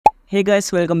Hey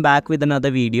guys, welcome back with another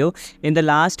video. In the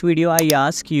last video, I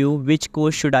asked you which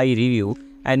course should I review,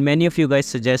 and many of you guys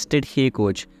suggested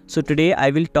HeyCoach. So today I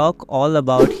will talk all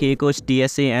about HeyCoach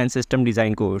DSA and System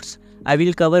Design course. I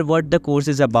will cover what the course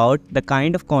is about, the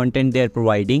kind of content they are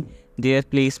providing, their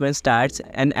placement stats,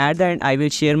 and at the end I will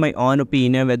share my own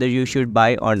opinion whether you should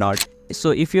buy or not.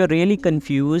 So if you're really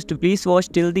confused, please watch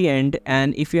till the end,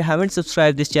 and if you haven't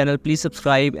subscribed this channel, please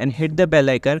subscribe and hit the bell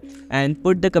icon and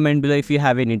put the comment below if you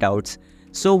have any doubts.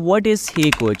 So what is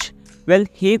HeyCoach? Well,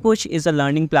 HeyCoach is a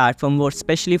learning platform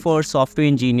especially for software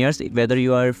engineers, whether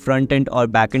you are front-end or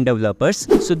back-end developers.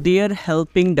 So they are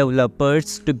helping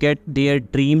developers to get their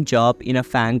dream job in a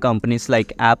FAANG companies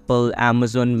like Apple,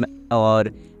 Amazon, or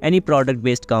any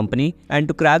product-based company. And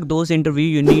to crack those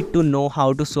interviews, you need to know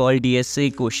how to solve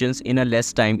DSA questions in a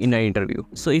less time in an interview.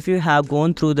 So if you have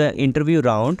gone through the interview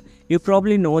round, you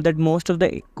probably know that most of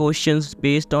the questions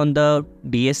based on the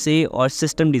DSA or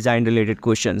system design related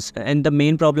questions. And the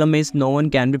main problem is no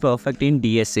one can be perfect in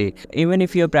DSA. Even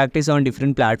if you practice on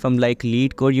different platforms like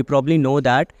LeetCode, you probably know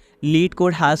that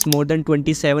LeetCode has more than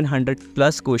 2700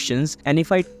 plus questions. And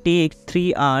if I take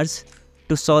 3 hours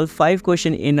to solve 5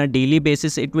 questions in a daily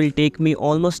basis, it will take me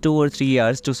almost 2 or 3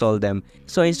 hours to solve them.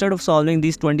 So instead of solving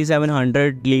these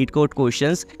 2700 LeetCode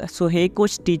questions, so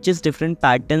HeyCoach teaches different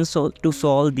patterns to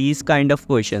solve these kind of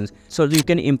questions. So you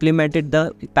can implement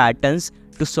the patterns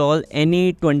to solve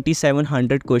any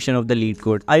 2700 question of the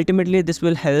LeetCode. Ultimately, this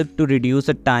will help to reduce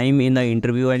the time in the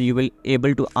interview, and you will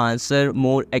able to answer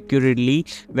more accurately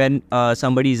when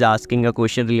somebody is asking a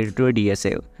question related to a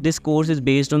DSA. This course is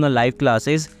based on the live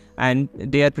classes, and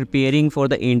they are preparing for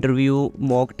the interview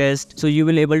mock test. So you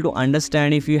will able to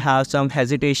understand if you have some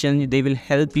hesitation. They will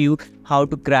help you how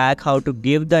to crack, how to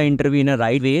give the interview in a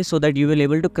right way so that you will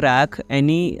able to crack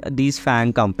any these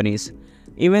FAANG companies.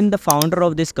 Even the founder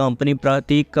of this company,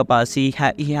 Pratik Kapasi,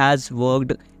 he has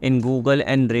worked in Google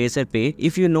and Razorpay.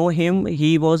 If you know him,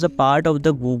 he was a part of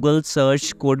the Google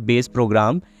search code base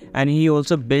program, and he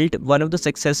also built one of the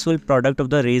successful product of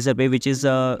the Razorpay, which is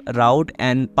a route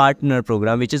and partner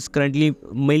program, which is currently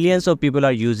millions of people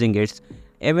are using it.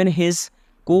 Even his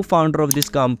co-founder of this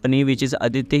company, which is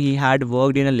Aditya, he had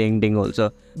worked in a LinkedIn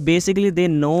also. Basically, they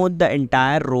know the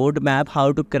entire roadmap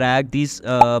how to crack these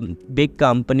big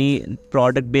company,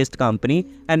 product-based company,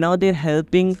 and now they're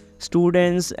helping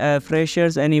students,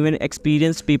 freshers, and even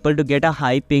experienced people to get a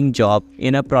high-paying job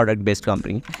in a product-based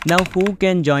company. Now, who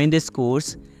can join this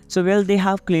course? So well, they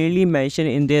have clearly mentioned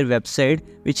in their website,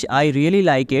 which I really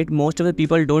like it. Most of the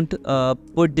people don't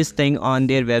put this thing on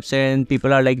their website, and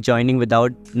people are like joining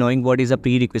without knowing what is a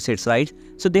prerequisites, right?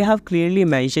 So they have clearly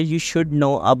mentioned you should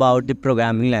know about the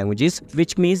programming languages,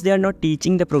 which means they are not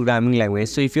teaching the programming language.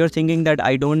 So if you're thinking that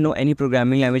I don't know any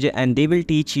programming language and they will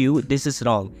teach you, this is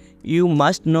wrong. You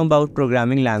must know about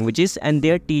programming languages, and they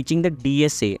are teaching the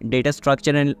DSA, data structure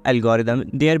and algorithm.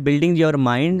 They are building your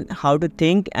mind how to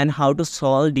think and how to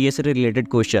solve DSA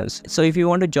related questions. So if you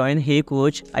want to join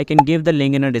HeyCoach, I can give the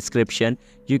link in a description.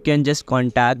 You can just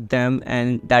contact them,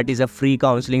 and that is a free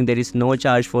counseling. There is no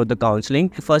charge for the counseling.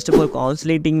 First of all,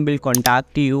 counseling team will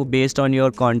contact you based on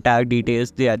your contact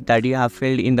details that you have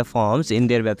filled in the forms in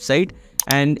their website,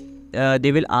 and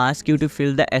they will ask you to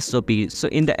fill the SOP. So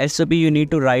in the SOP, you need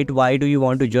to write why do you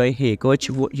want to join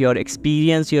HeyCoach, your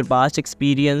experience, your past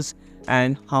experience,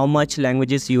 and how much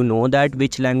languages you know, that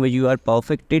which language you are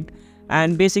perfected,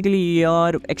 and basically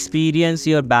your experience,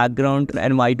 your background,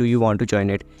 and why do you want to join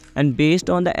it. And based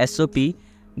on the SOP,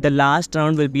 the last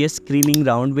round will be a screening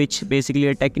round, which basically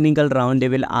a technical round. They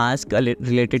will ask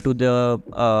related to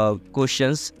the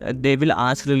questions. They will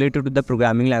ask related to the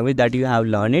programming language that you have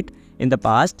learned it in the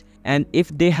past. And if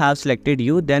they have selected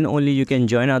you, then only you can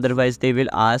join. Otherwise, they will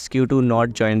ask you to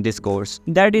not join this course.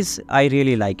 That is, I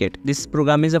really like it. This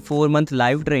program is a 4-month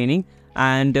live training,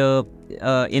 and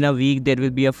in a week there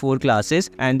will be 4 classes,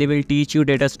 and they will teach you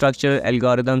data structure,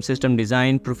 algorithm, system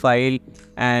design, profile,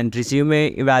 and resume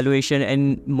evaluation,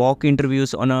 and mock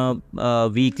interviews on a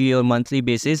weekly or monthly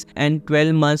basis, and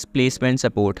 12 months placement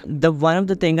support. One of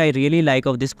the thing I really like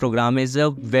of this program is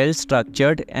a well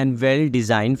structured and well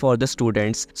designed for the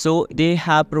students. So they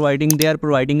are providing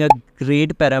a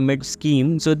grade pyramid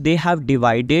scheme. So they have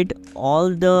divided all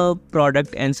the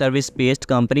product and service based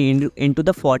company into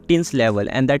the 14th level,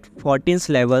 and that 14th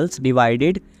levels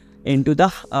divided into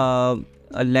the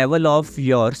level of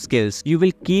your skills. You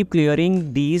will keep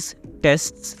clearing these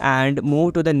tests and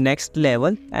move to the next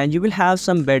level, and you will have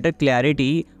some better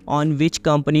clarity on which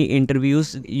company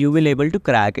interviews you will able to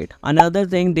crack it. Another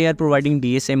thing, they are providing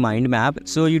DSA mind map,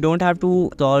 so you don't have to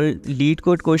solve lead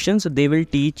code questions. So they will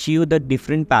teach you the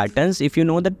different patterns. If you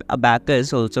know that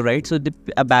abacus also, right? So the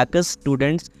abacus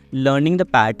students learning the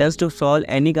patterns to solve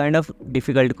any kind of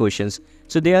difficult questions.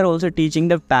 So they are also teaching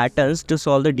the patterns to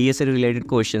solve the DSA related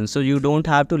questions. So you don't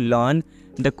have to learn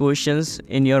the questions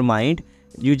in your mind.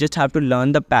 You just have to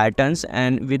learn the patterns,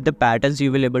 and with the patterns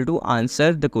you will able to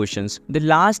answer the questions. The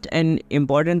last and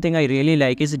important thing I really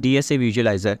like is DSA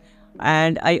visualizer.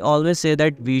 And I always say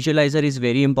that visualizer is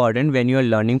very important when you are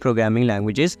learning programming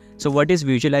languages. So what is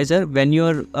visualizer? When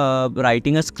you are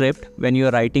writing a script, when you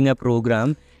are writing a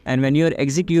program, and when you are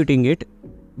executing it,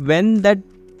 when that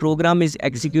program is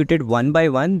executed one by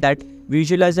one, that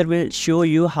visualizer will show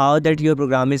you how that your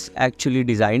program is actually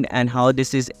designed and how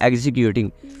this is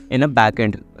executing in a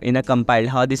backend, in a compile,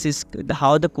 how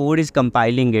the code is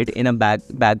compiling it in a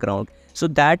background, so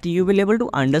that you will able to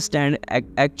understand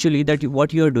actually that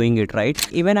what you are doing it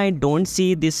right. Even I don't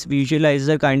see this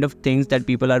visualizer kind of things that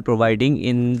people are providing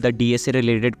in the DSA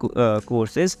related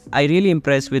courses. I really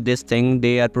impressed with this thing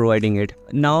they are providing it.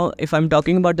 Now if I'm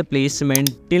talking about the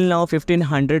placement, till now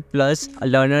 1500 plus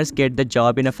learners get the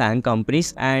job in a FANG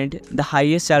companies, and the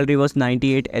highest salary was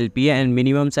 98 LPA and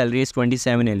minimum salary is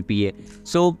 27 LPA.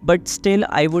 So but still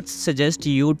I would suggest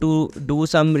you to do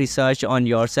some research on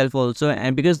yourself also,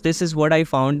 and because this is what I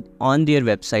found on their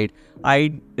website.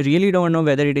 I really don't know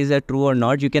whether it is true or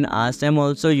not. You can ask them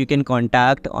also. You can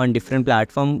contact on different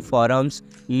platform, forums,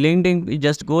 LinkedIn.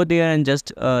 Just go there and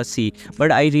just see.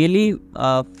 But I really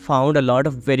found a lot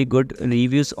of very good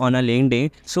reviews on a LinkedIn.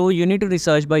 So you need to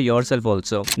research by yourself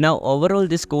also. Now overall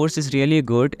this course is really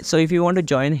good. So if you want to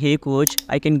join HeyCoach,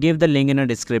 I can give the link in the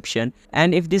description.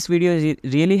 And if this video is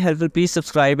really helpful, please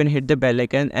subscribe and hit the bell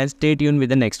icon and stay tuned with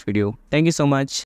the next video. Thank you so much.